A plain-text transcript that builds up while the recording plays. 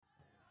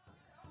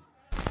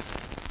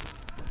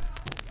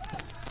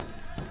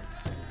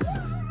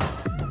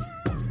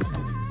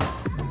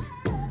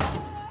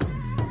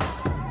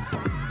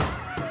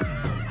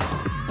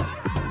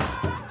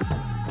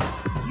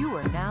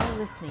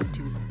listening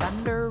to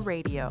Thunder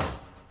Radio,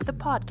 the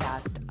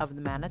podcast of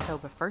the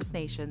Manitoba First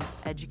Nations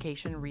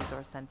Education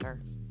Resource Centre.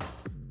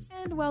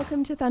 And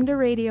welcome to Thunder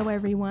Radio,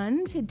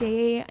 everyone.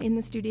 Today in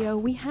the studio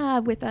we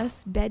have with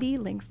us Betty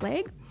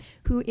Linksleg,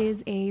 who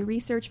is a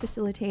research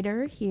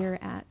facilitator here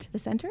at the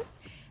Centre.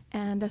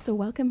 And so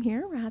welcome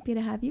here. We're happy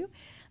to have you.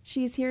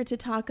 She's here to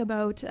talk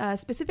about a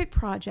specific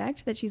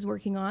project that she's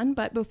working on.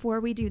 But before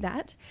we do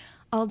that,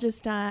 I'll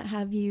just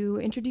have you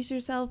introduce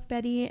yourself,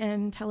 Betty,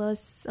 and tell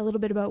us a little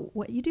bit about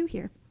what you do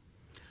here.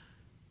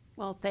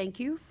 Well, thank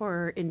you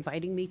for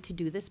inviting me to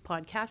do this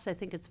podcast. I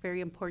think it's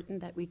very important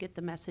that we get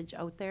the message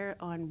out there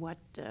on what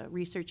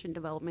research and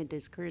development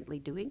is currently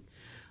doing.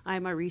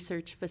 I'm a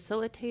research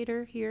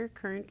facilitator here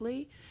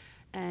currently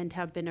and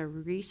have been a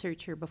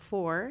researcher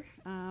before.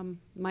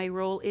 My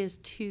role is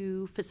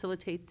to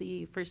facilitate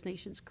the First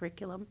Nations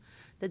curriculum,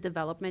 the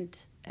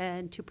development,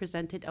 and to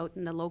present it out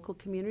in the local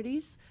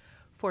communities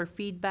for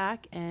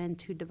feedback and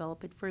to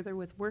develop it further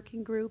with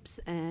working groups,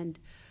 and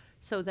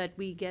so that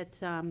we get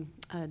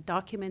a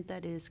document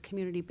that is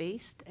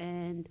community-based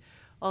and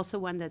also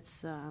one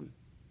that's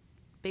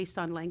based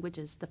on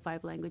languages, the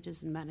 5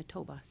 languages in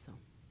Manitoba. So.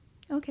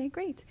 Okay,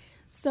 great.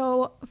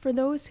 So for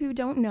those who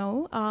don't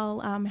know,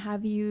 I'll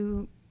have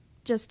you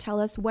just tell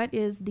us what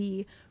is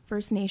the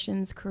First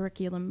Nations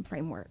curriculum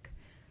framework.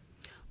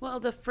 Well,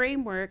 the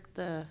framework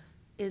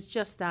is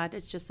just that.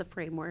 It's just a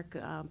framework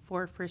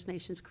for First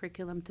Nations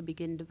curriculum to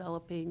begin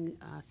developing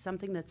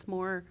something that's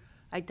more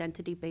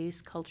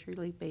identity-based,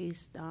 culturally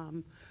based,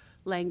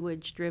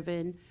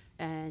 language-driven,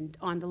 and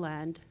on the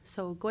land.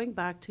 So going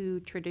back to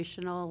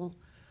traditional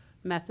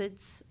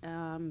methods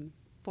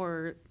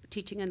for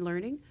teaching and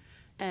learning,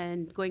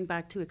 and going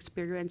back to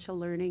experiential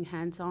learning,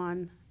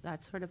 hands-on,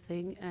 that sort of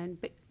thing, and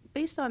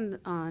based on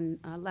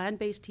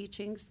land-based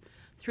teachings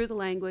through the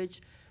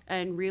language,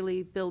 and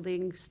really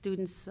building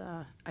students'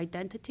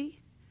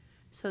 identity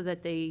so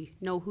that they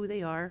know who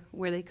they are,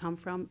 where they come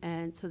from,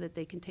 and so that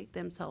they can take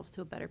themselves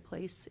to a better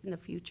place in the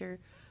future,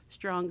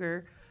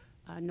 stronger,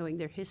 knowing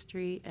their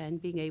history,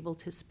 and being able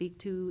to speak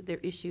to their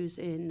issues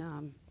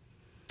in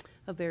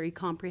a very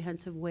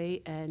comprehensive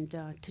way, and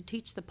to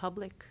teach the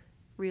public,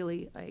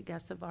 really, I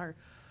guess, of our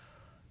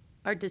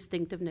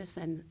distinctiveness,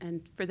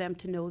 and for them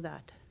to know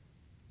that.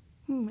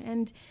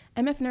 And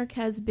MFNERC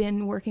has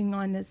been working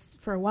on this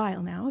for a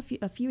while now,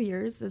 a few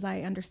years, as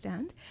I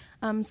understand.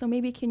 So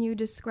maybe can you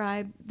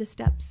describe the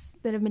steps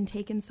that have been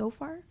taken so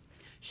far?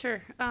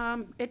 Sure.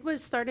 It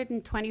was started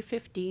in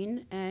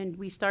 2015, and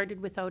we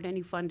started without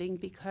any funding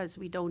because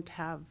we don't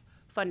have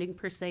funding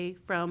per se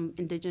from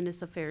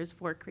Indigenous Affairs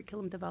for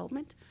curriculum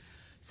development.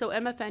 So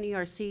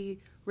MFNERC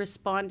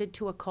responded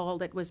to a call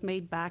that was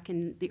made back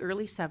in the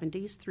early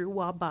 70s through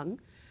Wabung.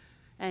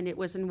 And it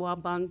was in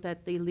Wabung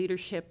that the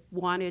leadership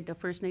wanted a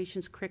First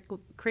Nations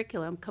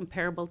curriculum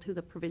comparable to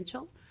the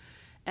provincial.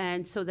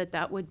 And so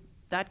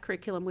that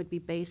curriculum would be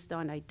based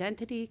on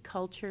identity,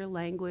 culture,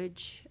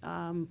 language.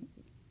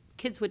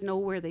 Kids would know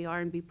where they are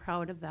and be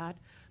proud of that,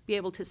 be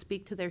able to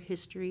speak to their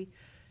history,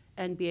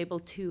 and be able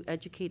to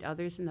educate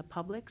others in the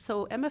public.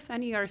 So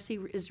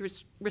MFNERC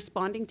is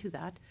responding to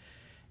that.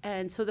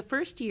 And so the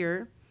first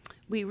year,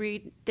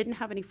 we didn't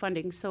have any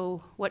funding,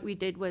 so what we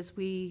did was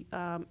we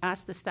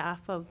asked the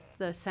staff of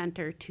the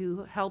center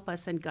to help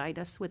us and guide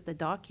us with the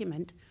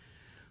document.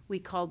 We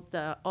called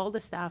all the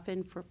staff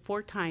in for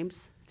 4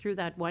 times through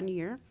that 1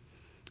 year,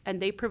 and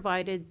they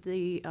provided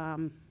the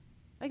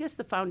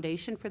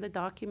foundation for the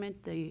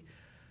document, the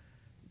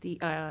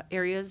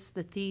areas,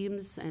 the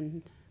themes,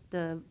 and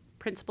the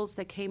principles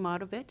that came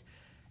out of it.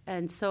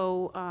 And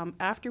so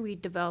after we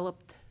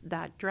developed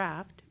that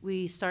draft,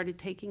 we started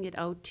taking it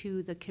out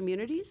to the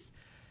communities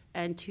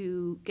and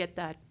to get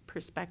that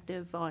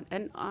perspective on,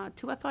 and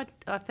to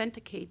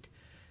authenticate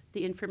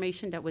the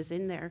information that was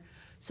in there.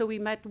 So we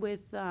met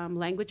with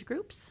language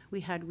groups. We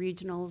had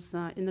regionals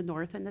in the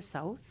north and the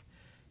south,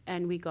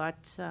 and we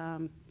got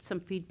some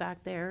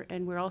feedback there.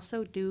 And we're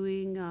also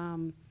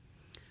doing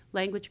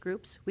language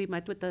groups. We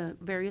met with the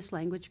various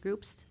language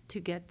groups to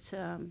get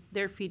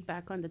their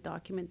feedback on the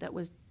document that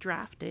was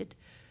drafted.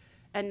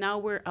 And now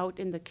we're out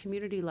in the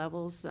community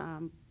levels,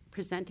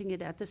 presenting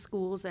it at the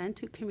schools and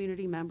to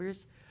community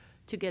members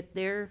to get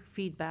their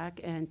feedback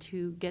and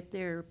to get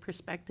their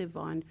perspective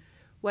on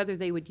whether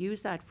they would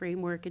use that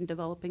framework in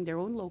developing their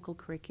own local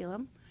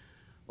curriculum,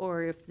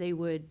 or if they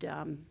would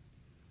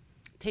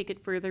take it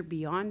further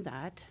beyond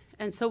that.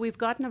 And so we've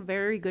gotten a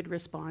very good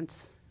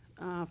response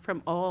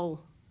from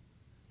all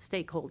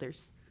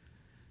stakeholders.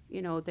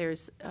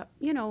 There's,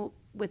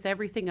 with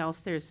everything else,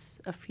 there's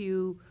a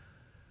few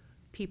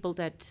people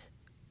that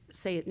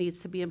say it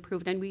needs to be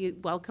improved, and we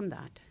welcome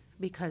that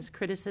because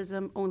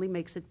criticism only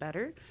makes it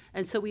better.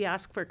 And so we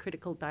ask for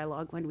critical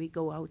dialogue when we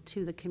go out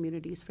to the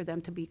communities for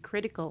them to be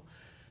critical,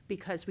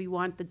 because we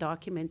want the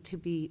document to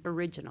be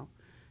original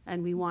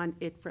and we want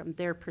it from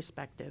their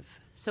perspective.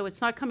 So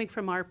it's not coming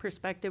from our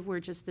perspective,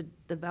 we're just the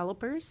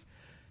developers.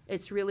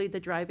 It's really the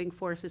driving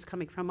force is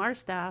coming from our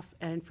staff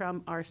and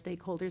from our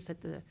stakeholders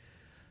at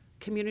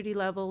community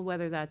level,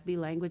 whether that be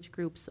language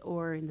groups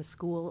or in the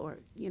school or,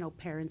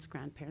 parents,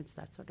 grandparents,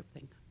 that sort of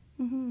thing.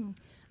 Mm-hmm.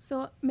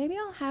 So maybe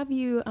I'll have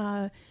you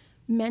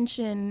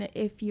mention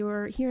if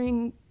you're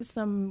hearing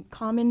some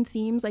common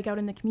themes, like out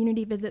in the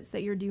community visits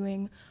that you're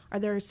doing. Are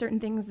there certain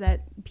things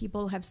that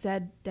people have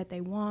said that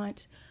they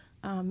want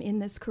in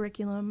this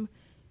curriculum?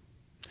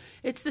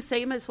 It's the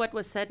same as what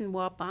was said in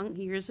Waupun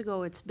years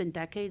ago. It's been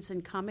decades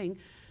in coming.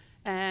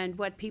 And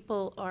what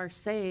people are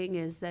saying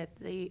is that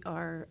they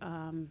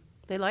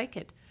like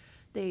it.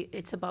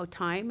 It's about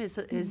time is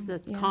the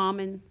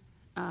common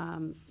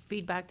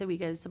feedback that we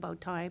get. It's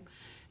about time.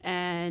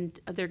 And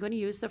they're going to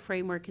use the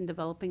framework in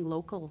developing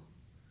local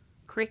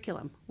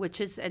curriculum,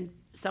 and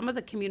some of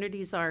the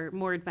communities are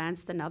more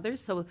advanced than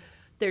others, so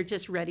they're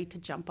just ready to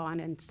jump on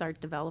and start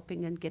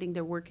developing and getting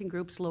their working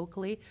groups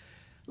locally.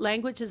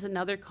 Language is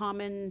another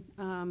common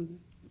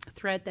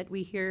thread that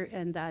we hear,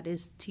 and that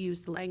is to use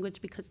the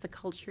language because the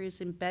culture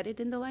is embedded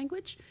in the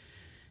language.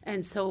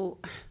 And so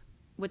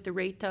with the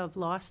rate of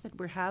loss that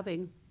we're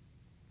having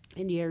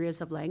in the areas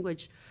of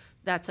language,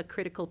 that's a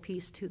critical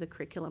piece to the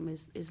curriculum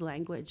is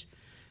language.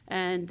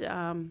 And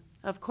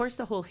of course,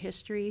 the whole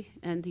history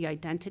and the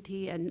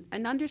identity and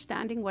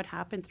understanding what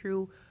happened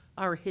through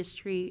our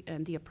history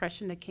and the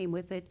oppression that came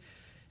with it,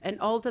 and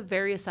all the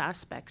various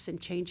aspects in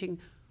changing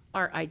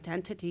our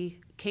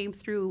identity came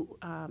through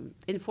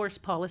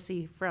enforced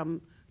policy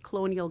from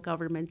colonial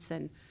governments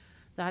and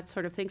that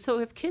sort of thing. So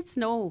if kids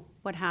know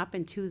what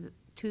happened to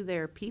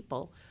their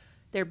people,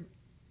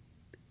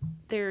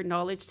 their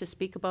knowledge to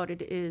speak about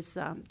it is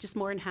just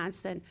more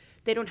enhanced, and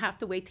they don't have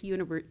to wait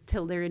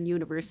till they're in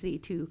university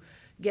to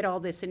get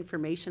all this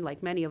information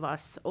like many of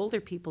us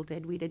older people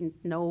did. We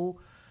didn't know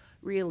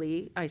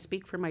really. I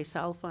speak for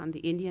myself on the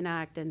Indian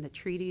Act and the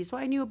treaties.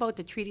 Well, I knew about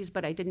the treaties,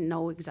 but I didn't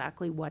know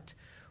exactly what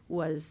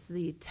was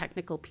the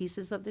technical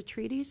pieces of the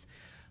treaties.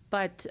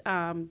 But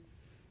and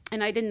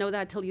I didn't know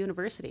that till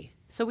university.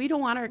 So we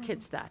don't want our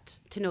kids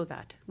to know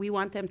that. We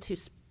want them to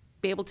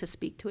be able to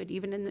speak to it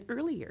even in the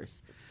early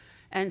years.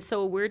 And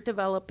so we're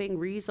developing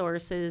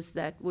resources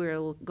that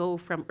will go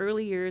from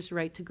early years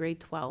right to grade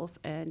 12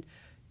 and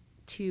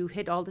to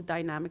hit all the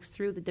dynamics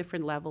through the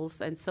different levels.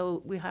 And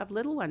so we have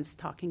little ones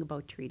talking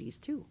about treaties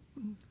too,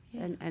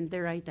 and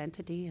their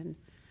identity and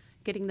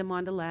getting them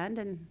on the land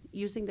and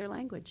using their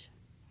language.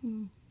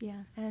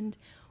 Yeah. And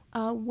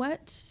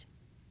what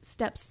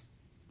steps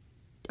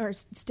are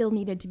still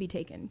needed to be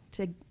taken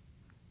to,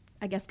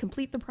 I guess,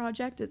 complete the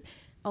project?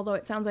 Although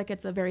it sounds like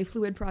it's a very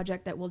fluid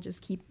project that will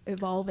just keep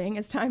evolving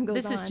as time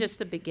goes on. This is just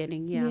the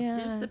beginning,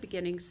 just the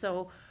beginning.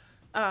 So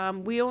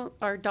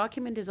our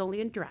document is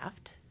only in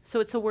draft, so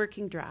it's a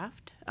working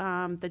draft.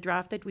 The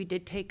draft that we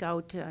did take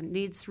out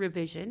needs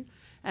revision,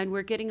 and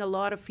we're getting a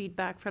lot of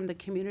feedback from the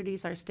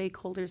communities, our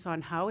stakeholders,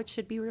 on how it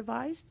should be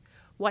revised,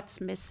 what's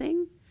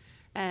missing,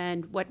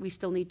 and what we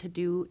still need to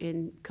do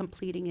in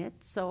completing it.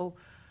 So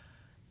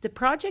the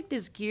project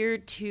is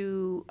geared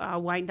to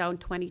wind down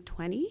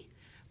 2020.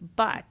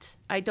 But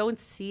I don't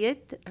see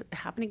it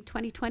happening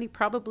 2020.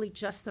 Probably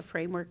just the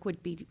framework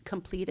would be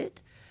completed.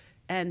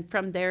 And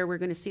from there, we're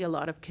going to see a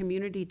lot of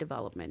community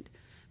development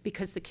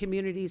because the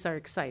communities are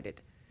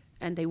excited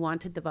and they want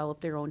to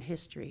develop their own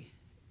history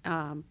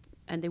and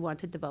they want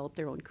to develop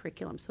their own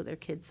curriculum. So their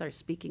kids are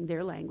speaking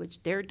their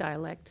language, their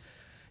dialect,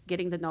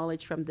 getting the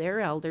knowledge from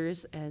their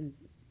elders and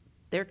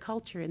their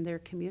culture in their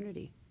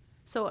community.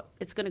 So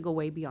it's going to go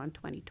way beyond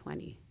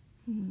 2020.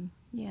 Mm-hmm.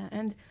 Yeah.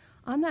 And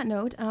on that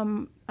note,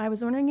 I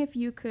was wondering if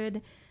you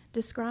could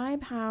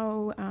describe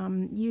how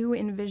you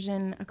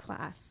envision a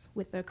class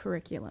with a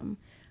curriculum.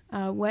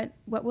 What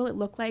will it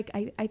look like?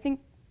 I think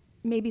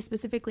maybe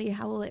specifically,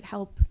 how will it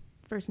help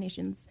First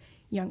Nations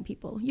young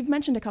people? You've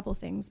mentioned a couple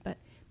things, but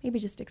maybe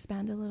just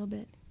expand a little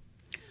bit.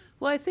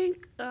 Well, I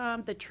think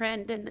the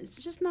trend, and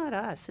it's just not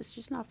us, it's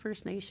just not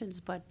First Nations,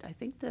 but I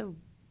think the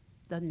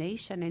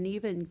nation and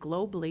even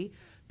globally,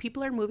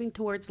 people are moving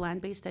towards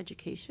land-based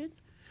education.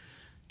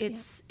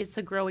 It's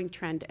a growing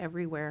trend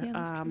everywhere. Yeah,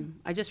 that's true.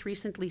 I just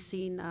recently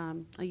seen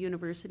a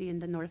university in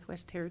the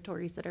Northwest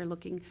Territories that are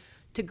looking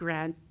to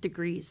grant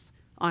degrees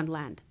on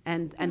land.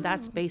 And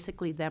that's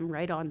basically them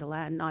right on the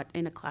land, not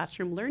in a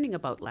classroom learning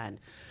about land.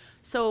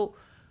 So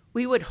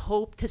we would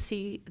hope to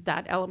see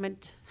that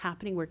element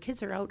happening where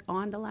kids are out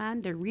on the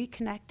land, they're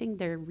reconnecting,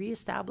 they're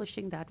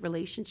reestablishing that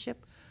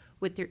relationship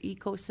with their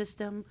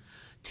ecosystem,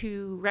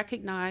 to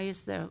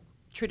recognize the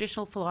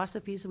traditional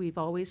philosophies we've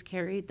always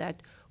carried,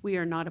 that we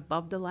are not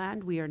above the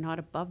land, we are not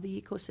above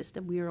the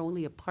ecosystem, we are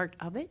only a part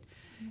of it.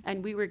 Mm-hmm.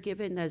 And we were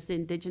given as the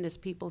Indigenous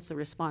peoples the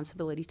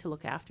responsibility to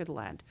look after the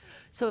land.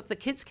 So if the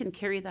kids can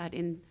carry that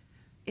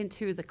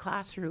into the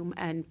classroom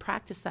and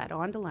practice that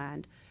on the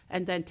land,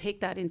 and then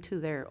take that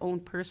into their own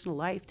personal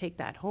life, take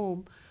that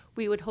home,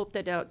 we would hope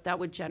that that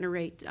would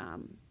generate,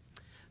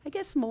 I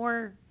guess,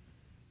 more,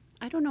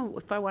 I don't know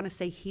if I want to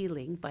say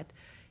healing, but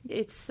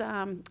it's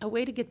a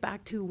way to get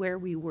back to where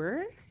we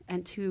were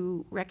and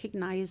to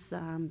recognize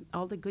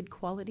all the good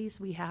qualities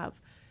we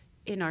have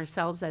in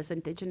ourselves as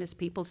Indigenous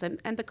peoples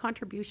and the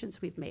contributions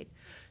we've made.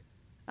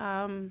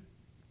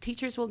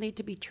 Teachers will need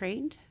to be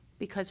trained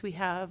because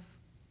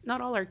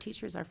not all our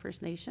teachers are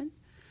First Nations.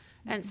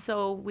 And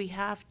so we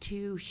have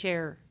to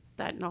share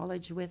that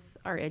knowledge with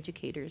our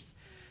educators.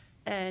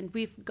 And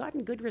we've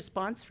gotten good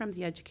response from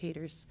the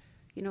educators.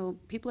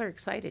 People are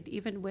excited,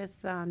 even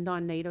with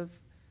non-Native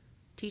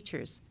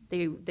teachers.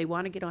 They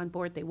want to get on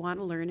board, they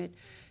want to learn it.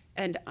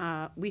 And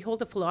we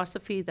hold a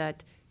philosophy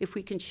that if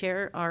we can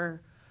share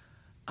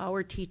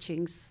our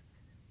teachings,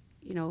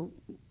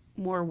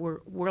 more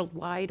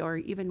worldwide, or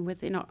even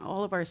within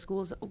all of our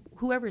schools,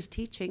 whoever's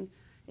teaching,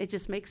 it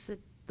just makes it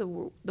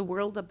the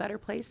world a better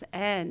place,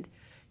 and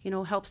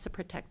helps to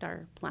protect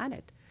our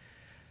planet.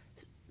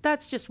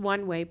 That's just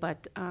one way,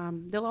 but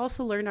they'll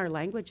also learn our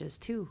languages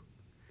too.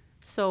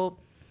 So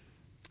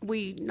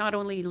we not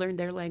only learn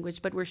their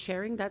language, but we're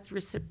sharing. That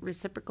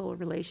reciprocal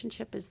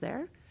relationship is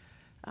there.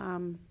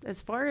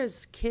 As far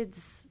as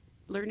kids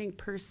learning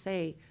per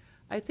se,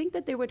 I think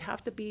that there would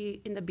have to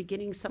be, in the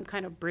beginning, some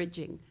kind of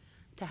bridging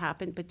to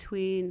happen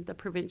between the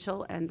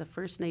provincial and the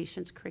First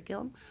Nations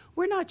curriculum.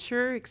 We're not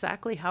sure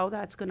exactly how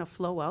that's going to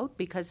flow out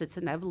because it's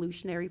an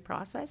evolutionary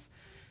process.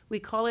 We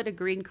call it a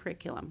green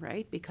curriculum,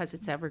 right? Because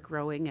it's ever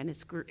growing and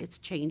it's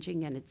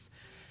changing and it's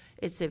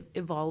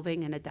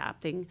evolving and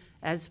adapting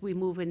as we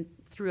move in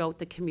throughout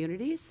the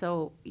communities.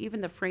 So even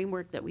the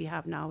framework that we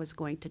have now is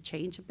going to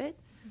change a bit.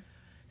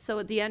 So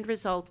at the end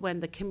result, when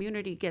the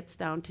community gets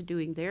down to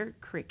doing their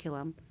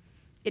curriculum,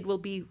 it will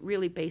be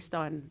really based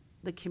on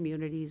the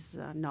community's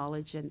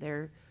knowledge and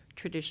their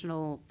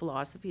traditional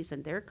philosophies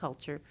and their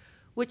culture,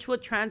 which will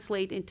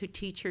translate into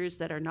teachers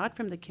that are not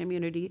from the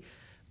community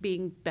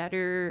being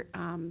better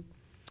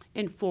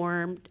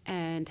informed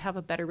and have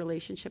a better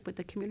relationship with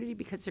the community,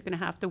 because they're going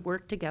to have to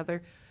work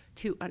together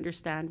to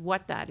understand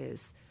what that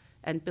is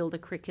and build a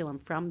curriculum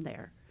from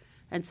there.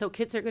 And so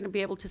kids are going to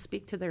be able to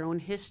speak to their own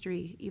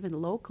history,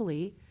 even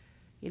locally,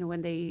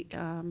 when they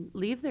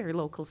leave their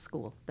local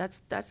school.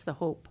 That's the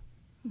hope.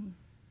 Mm-hmm.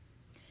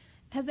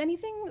 Has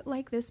anything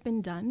like this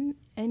been done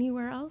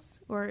anywhere else,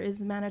 or is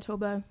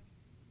Manitoba,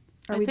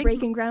 are we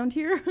breaking ground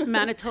here?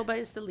 Manitoba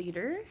is the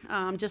leader,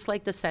 just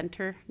like the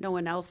center. No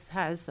one else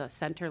has a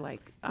center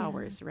like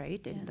ours,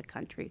 right, in the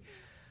country.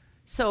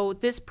 So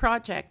this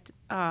project,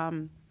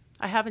 I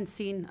haven't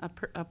seen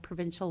a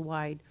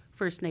provincial-wide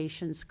First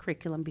Nations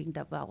curriculum being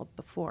developed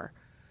before.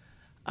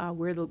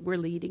 We're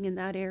leading in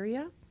that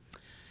area.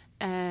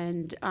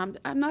 And I'm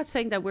not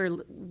saying that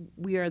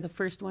we are the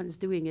first ones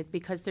doing it,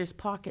 because there's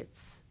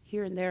pockets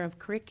here and there of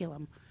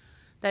curriculum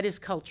that is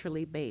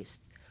culturally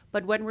based.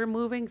 But when we're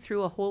moving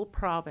through a whole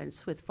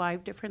province with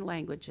 5 different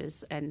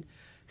languages and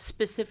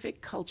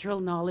specific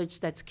cultural knowledge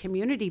that's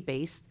community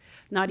based,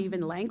 not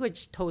even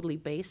language totally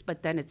based,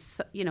 but then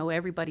it's,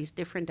 everybody's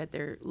different at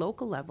their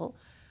local level,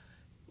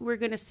 we're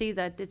going to see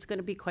that it's going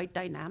to be quite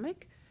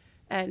dynamic.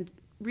 And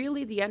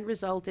really the end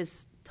result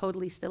is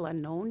totally still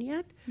unknown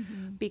yet,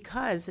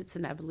 because it's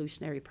an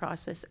evolutionary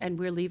process and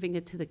we're leaving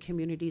it to the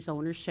community's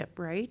ownership,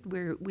 right?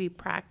 We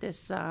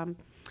practice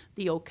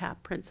the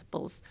OCAP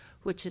principles,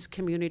 which is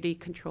community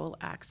control,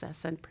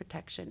 access, and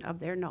protection of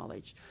their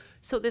knowledge.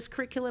 So this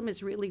curriculum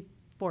is really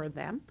for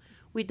them.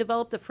 We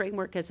developed the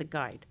framework as a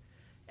guide,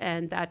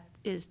 and that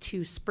is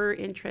to spur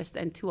interest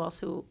and to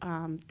also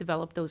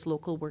develop those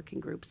local working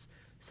groups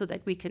so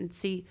that we can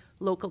see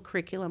local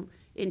curriculum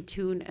in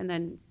tune and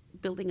then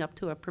building up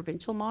to a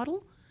provincial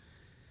model.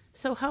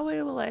 So how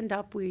it will end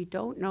up, we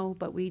don't know,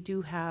 but we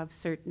do have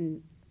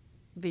certain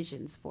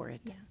visions for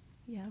it.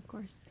 Yeah, of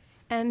course.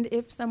 And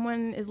if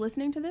someone is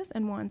listening to this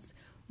and wants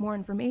more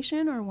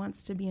information or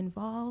wants to be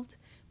involved,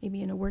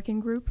 maybe in a working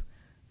group,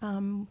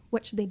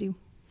 what should they do?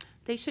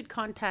 They should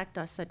contact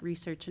us at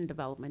Research and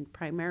Development,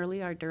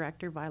 primarily our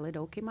director, Violet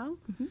Okimau.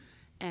 Mm-hmm.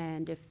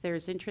 And if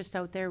there's interest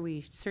out there,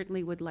 we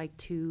certainly would like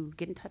to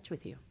get in touch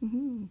with you.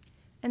 Mm-hmm.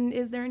 And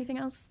is there anything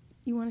else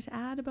you wanted to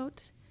add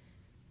about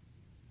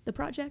the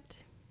project?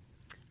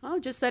 Oh,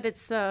 just that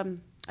it's a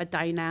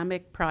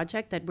dynamic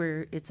project, that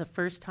it's a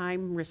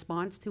first-time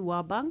response to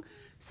Wabung.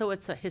 So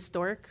it's a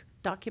historic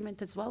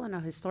document as well, and a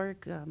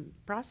historic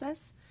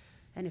process.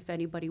 And if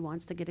anybody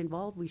wants to get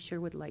involved, we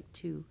sure would like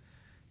to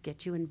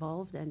get you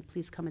involved, and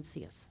please come and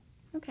see us.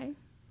 Okay,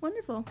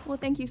 wonderful. Well,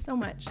 thank you so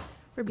much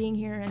for being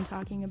here and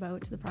talking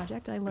about the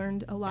project. I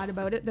learned a lot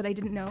about it that I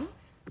didn't know,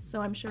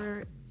 so I'm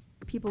sure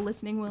people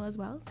listening will as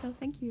well. So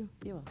thank you.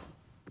 You're welcome.